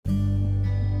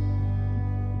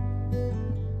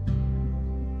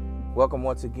Welcome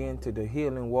once again to the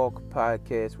Healing Walk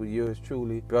podcast with yours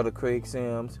truly, Brother Craig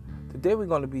Sims. Today we're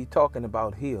going to be talking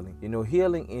about healing.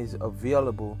 Healing is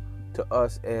available to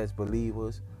us as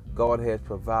believers. God has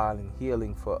provided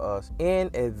healing for us in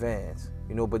advance.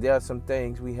 But there are some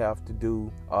things we have to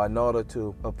do in order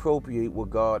to appropriate what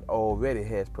God already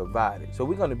has provided. So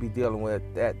we're going to be dealing with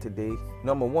that today.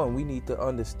 Number one, we need to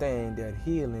understand that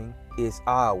healing is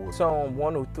ours. Psalm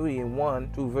 103 and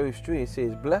 1 through verse 3, it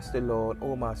says, "Bless the Lord,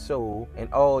 O my soul,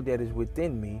 and all that is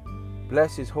within me.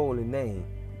 Bless his holy name.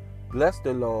 Bless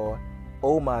the Lord,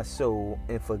 O my soul,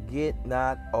 and forget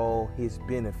not all his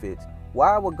benefits."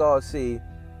 Why would God say,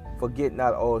 forget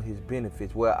not all his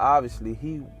benefits? Well, obviously,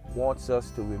 he wants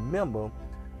us to remember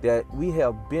that we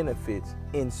have benefits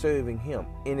in serving him.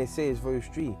 And it says, verse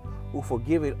 3, "Who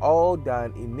forgiveth all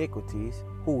thine iniquities,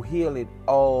 who healeth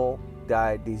all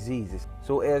thy diseases."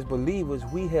 So as believers,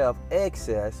 we have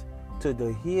access to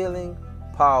the healing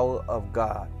power of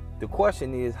God. The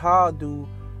question is, how do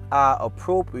I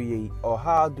appropriate, or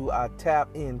how do I tap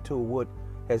into what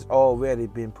has already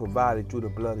been provided through the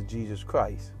blood of Jesus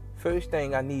Christ? First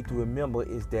thing I need to remember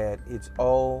is that it's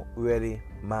already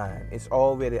mine. It's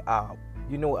already ours.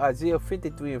 Isaiah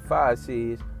 53 and 5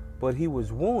 says, "But he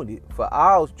was wounded for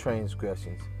our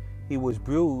transgressions. He was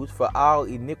bruised for our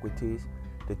iniquities.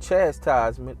 The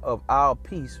chastisement of our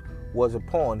peace was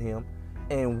upon him,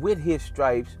 and with his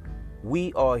stripes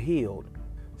we are healed."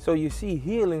 So you see,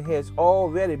 healing has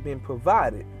already been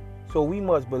provided. So we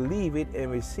must believe it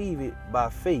and receive it by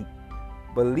faith.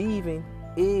 Believing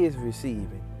is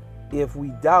receiving. If we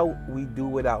doubt, we do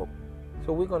without.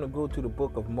 So we're going to go to the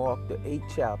book of Mark, the 8th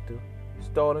chapter,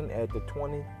 starting at the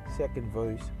 22nd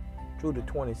verse through the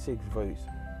 26th verse,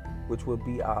 which will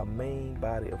be our main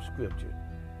body of scripture.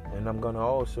 And I'm going to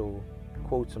also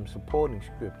quote some supporting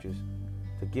scriptures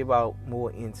to give out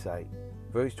more insight.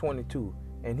 Verse 22,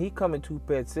 "And he coming to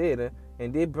Bethsaida,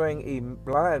 and they bring a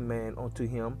blind man unto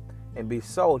him, and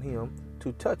besought him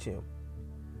to touch him."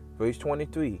 Verse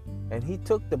 23, "And he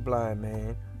took the blind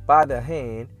man by the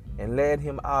hand and led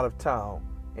him out of town.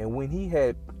 And when he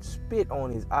had spit on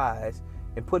his eyes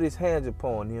and put his hands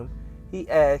upon him, he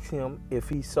asked him if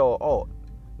he saw aught."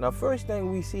 Now, first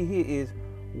thing we see here is,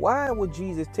 why would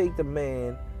Jesus take the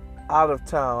man out of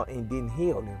town and didn't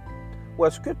heal him?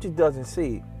 Well, scripture doesn't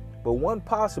say it, but one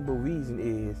possible reason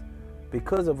is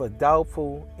because of a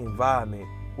doubtful environment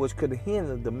which could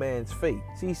hinder the man's faith.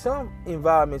 See, some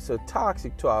environments are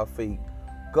toxic to our faith.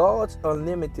 God's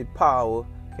unlimited power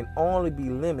can only be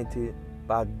limited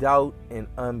by doubt and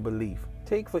unbelief.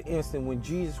 Take, for instance, when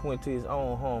Jesus went to his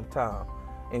own hometown.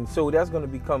 And so that's going to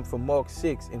become from Mark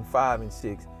 6 and 5 and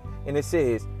 6. And it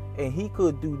says, "And he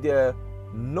could do there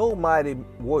no mighty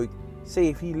work,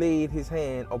 save he laid his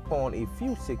hand upon a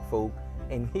few sick folk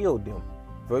and healed them."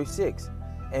 Verse 6,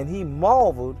 "And he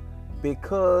marveled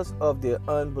because of their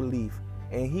unbelief,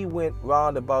 and he went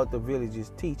round about the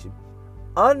villages teaching."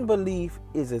 Unbelief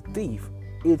is a thief.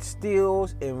 It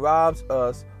steals and robs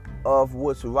us of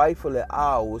what's rightfully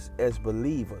ours as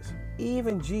believers.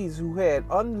 Even Jesus, who had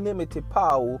unlimited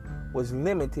power, was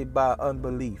limited by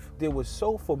unbelief. They were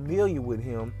so familiar with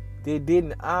him, they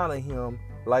didn't honor him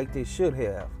like they should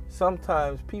have.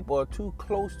 Sometimes people are too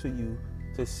close to you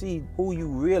to see who you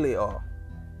really are.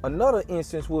 Another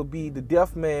instance would be the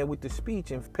deaf man with the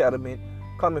speech impediment,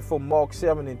 coming from Mark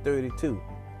 7 and 32.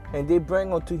 "And they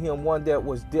bring unto him one that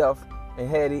was deaf and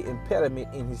had an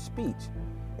impediment in his speech.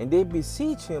 And they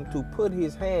beseech him to put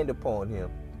his hand upon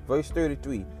him." Verse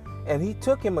 33, "And he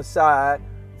took him aside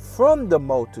from the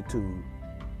multitude."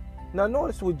 Now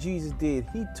notice what Jesus did.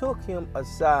 He took him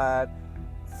aside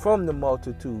from the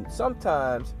multitude.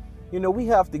 Sometimes, we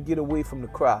have to get away from the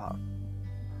crowd.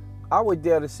 I would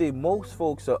dare to say most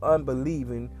folks are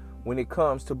unbelieving when it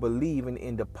comes to believing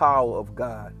in the power of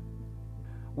God.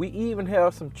 We even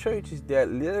have some churches that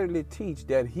literally teach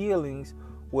that healings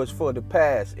was for the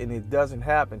past and it doesn't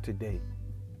happen today.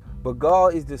 But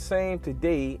God is the same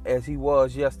today as he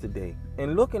was yesterday.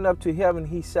 And looking up to heaven,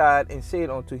 he sighed and said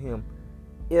unto him,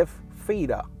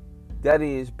 "Ephphatha," that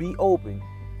is, be open.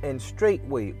 And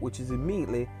straightway, which is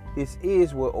immediately, his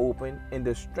ears were open, and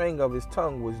the string of his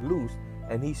tongue was loosed,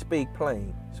 and he spake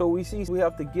plain. So we see we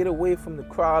have to get away from the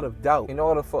crowd of doubt in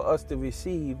order for us to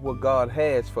receive what God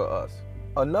has for us.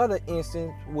 Another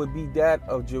instance would be that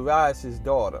of Jairus'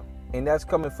 daughter, and that's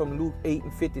coming from Luke 8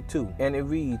 and 52. And it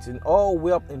reads, "And all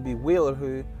wept and bewailed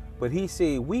her, but he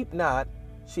said, Weep not,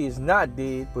 she is not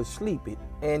dead, but sleepeth.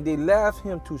 And they laughed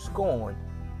him to scorn,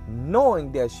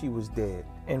 knowing that she was dead."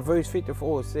 And verse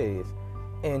 54 says,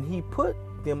 "And he put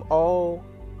them all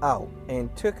out,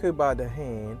 and took her by the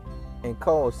hand, and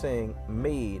called, saying,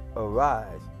 Maid,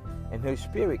 arise. And her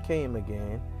spirit came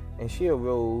again, and she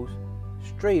arose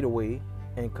straightway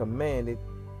and commanded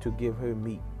to give her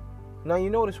meat. Now you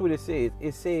notice what it says.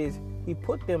 It says he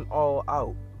put them all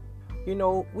out. You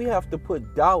know, we have to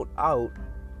put doubt out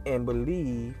and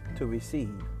believe to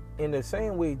receive. In the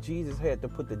same way Jesus had to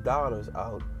put the doubters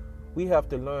out, we have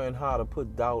to learn how to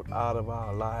put doubt out of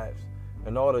our lives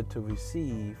in order to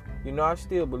receive. You know, I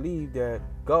still believe that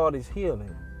God is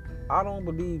healing. I don't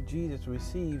believe Jesus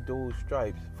received those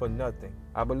stripes for nothing.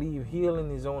 I believe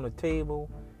healing is on the table,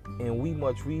 and we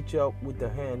must reach up with the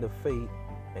hand of faith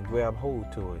and grab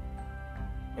hold to it.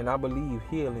 And I believe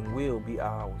healing will be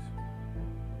ours.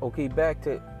 Okay, back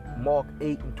to Mark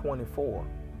 8:24.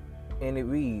 And it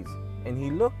reads, "And he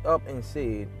looked up and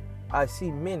said, I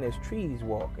see men as trees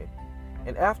walking.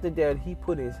 And after that he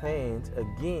put his hands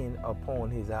again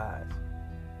upon his eyes.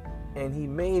 And he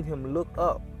made him look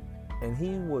up, and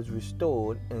he was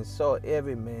restored and saw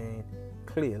every man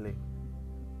clearly."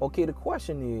 Okay, the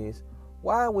question is,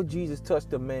 why would Jesus touch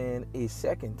the man a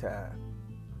second time?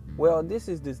 Well, this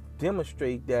is to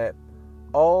demonstrate that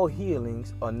all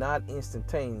healings are not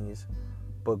instantaneous,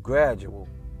 but gradual.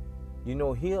 You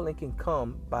know, healing can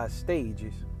come by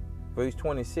stages. Verse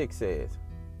 26 says,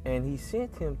 "And he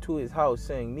sent him to his house,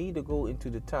 saying, Neither go into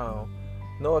the town,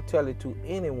 nor tell it to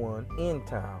anyone in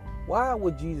town." Why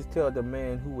would Jesus tell the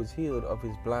man who was healed of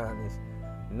his blindness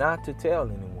not to tell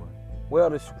anyone? Well,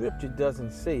 the scripture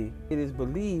doesn't say. It is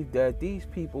believed that these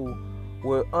people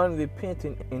were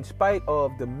unrepentant in spite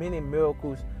of the many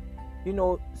miracles. You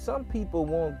know, some people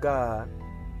want God,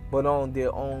 but on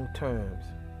their own terms.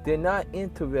 They're not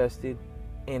interested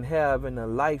in having a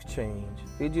life change.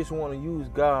 They just want to use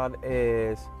God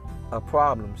as a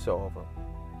problem solver.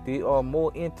 They are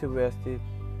more interested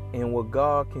in what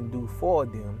God can do for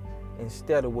them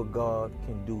instead of what God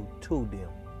can do to them.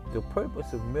 The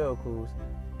purpose of miracles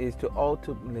is to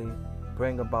ultimately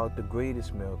bring about the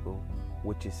greatest miracle,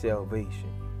 which is salvation.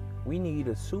 We need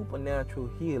a supernatural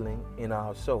healing in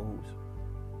our souls.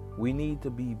 We need to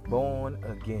be born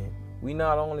again. We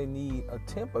not only need a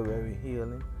temporary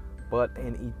healing, but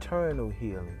an eternal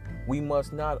healing. We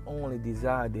must not only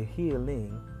desire the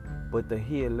healing, but the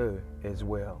healer as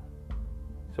well.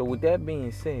 So with that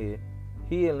being said,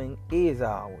 healing is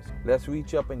ours. Let's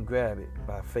reach up and grab it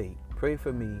by faith. Pray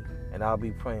for me, and I'll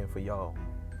be praying for y'all.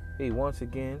 Hey, once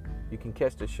again, you can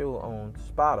catch the show on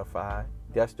Spotify.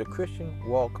 That's the Christian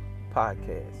Walk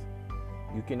Podcast.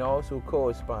 You can also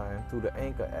correspond through the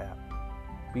Anchor app.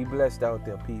 Be blessed out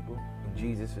there, people. In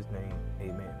Jesus' name,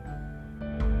 amen.